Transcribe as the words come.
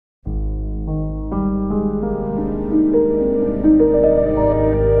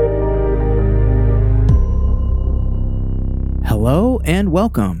and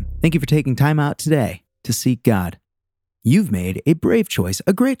welcome. Thank you for taking time out today to seek God. You've made a brave choice,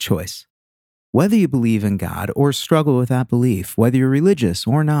 a great choice. Whether you believe in God or struggle with that belief, whether you're religious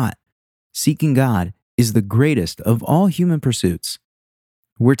or not, seeking God is the greatest of all human pursuits.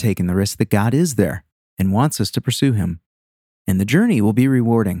 We're taking the risk that God is there and wants us to pursue Him, and the journey will be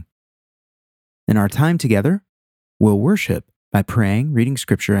rewarding. In our time together, we'll worship by praying, reading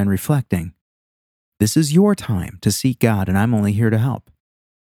Scripture, and reflecting. This is your time to seek God, and I'm only here to help.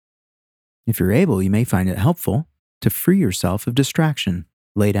 If you're able, you may find it helpful to free yourself of distraction.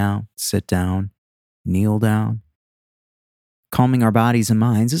 Lay down, sit down, kneel down. Calming our bodies and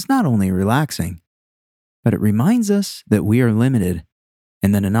minds is not only relaxing, but it reminds us that we are limited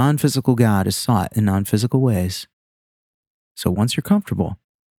and that a non-physical God is sought in non-physical ways. So once you're comfortable,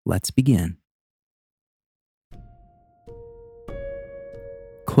 let's begin.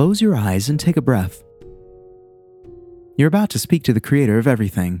 Close your eyes and take a breath. You're about to speak to the Creator of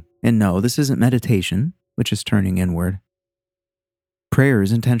everything, and no, this isn't meditation, which is turning inward. Prayer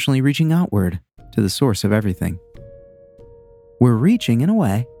is intentionally reaching outward to the source of everything. We're reaching, in a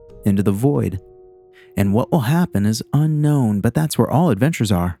way, into the void, and what will happen is unknown, but that's where all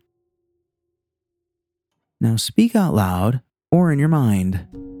adventures are. Now speak out loud or in your mind.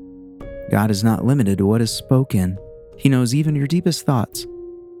 God is not limited to what is spoken. He knows even your deepest thoughts.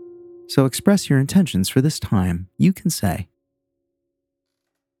 So express your intentions for this time. You can say,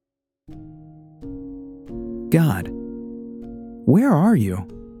 God, where are you?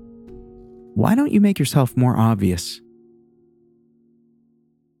 Why don't you make yourself more obvious?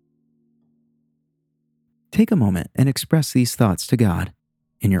 Take a moment and express these thoughts to God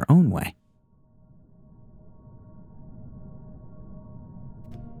in your own way.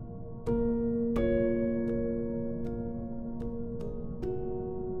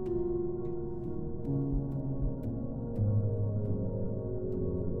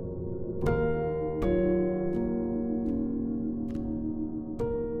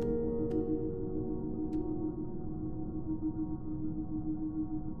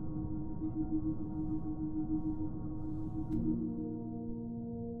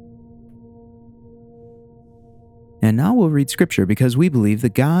 And now we'll read Scripture because we believe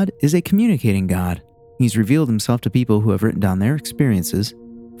that God is a communicating God. He's revealed Himself to people who have written down their experiences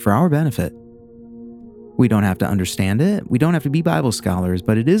for our benefit. We don't have to understand it. We don't have to be Bible scholars,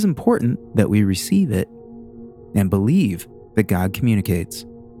 but it is important that we receive it and believe that God communicates.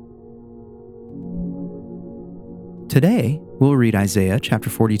 Today, we'll read Isaiah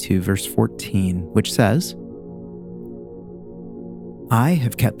chapter 42, verse 14, which says, I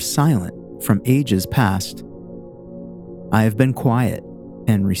have kept silent from ages past. I have been quiet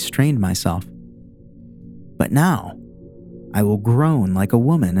and restrained myself. But now I will groan like a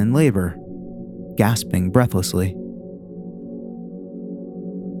woman in labor, gasping breathlessly.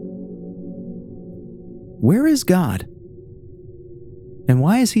 Where is God? And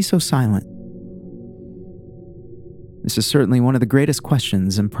why is He so silent? This is certainly one of the greatest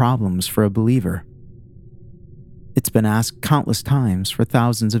questions and problems for a believer. It's been asked countless times for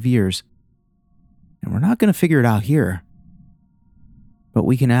thousands of years, and we're not going to figure it out here. But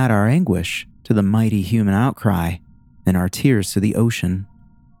we can add our anguish to the mighty human outcry and our tears to the ocean.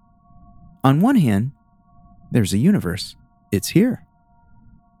 On one hand, there's a universe. It's here.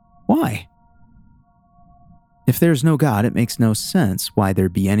 Why? If there's no God, it makes no sense why there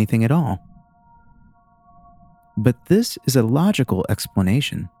be anything at all. But this is a logical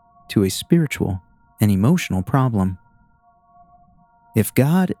explanation to a spiritual and emotional problem. If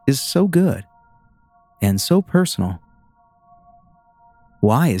God is so good and so personal,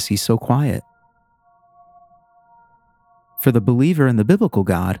 why is He so quiet? For the believer in the biblical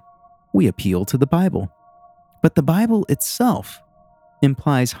God, we appeal to the Bible. But the Bible itself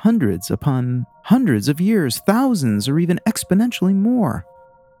implies hundreds upon hundreds of years, thousands or even exponentially more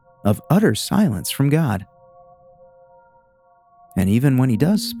of utter silence from God. And even when He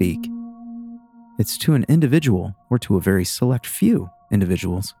does speak, it's to an individual or to a very select few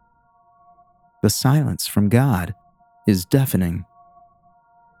individuals. The silence from God is deafening.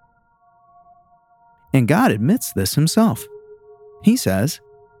 And God admits this Himself. He says,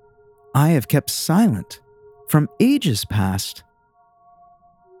 I have kept silent from ages past.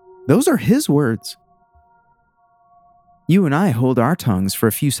 Those are His words. You and I hold our tongues for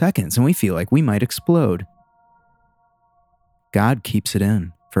a few seconds and we feel like we might explode. God keeps it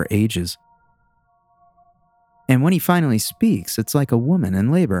in for ages. And when He finally speaks, it's like a woman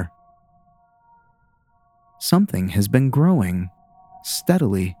in labor. Something has been growing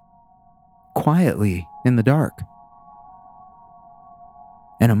steadily, quietly in the dark.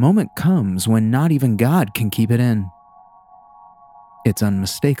 And a moment comes when not even God can keep it in. It's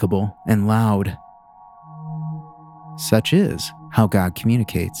unmistakable and loud. Such is how God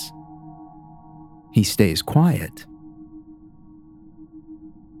communicates. He stays quiet.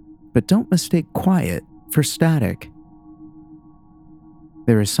 But don't mistake quiet for static.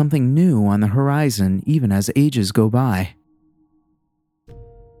 There is something new on the horizon even as ages go by.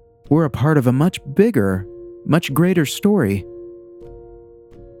 We're a part of a much bigger, much greater story.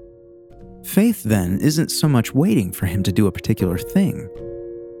 Faith, then, isn't so much waiting for Him to do a particular thing,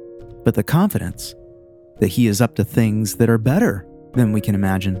 but the confidence that He is up to things that are better than we can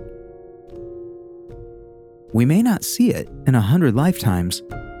imagine. We may not see it in 100 lifetimes,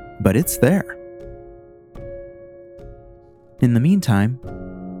 but it's there. In the meantime,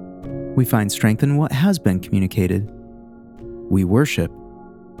 we find strength in what has been communicated. We worship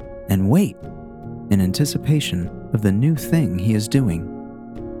and wait in anticipation of the new thing He is doing.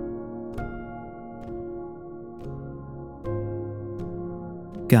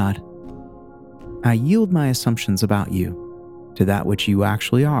 God, I yield my assumptions about You to that which You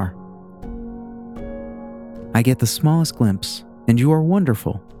actually are. I get the smallest glimpse, and You are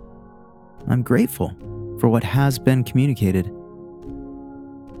wonderful. I'm grateful for what has been communicated,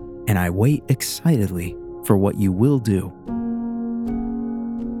 and I wait excitedly for what You will do.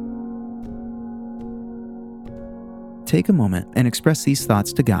 Take a moment and express these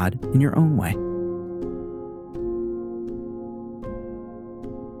thoughts to God in your own way.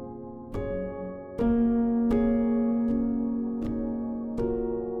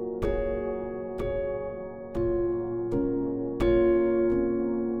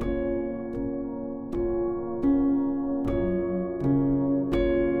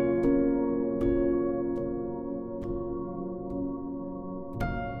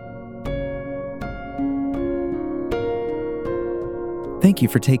 Thank you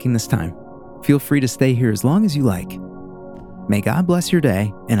for taking this time. Feel free to stay here as long as you like. May God bless your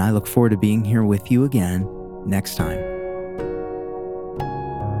day, and I look forward to being here with you again next time.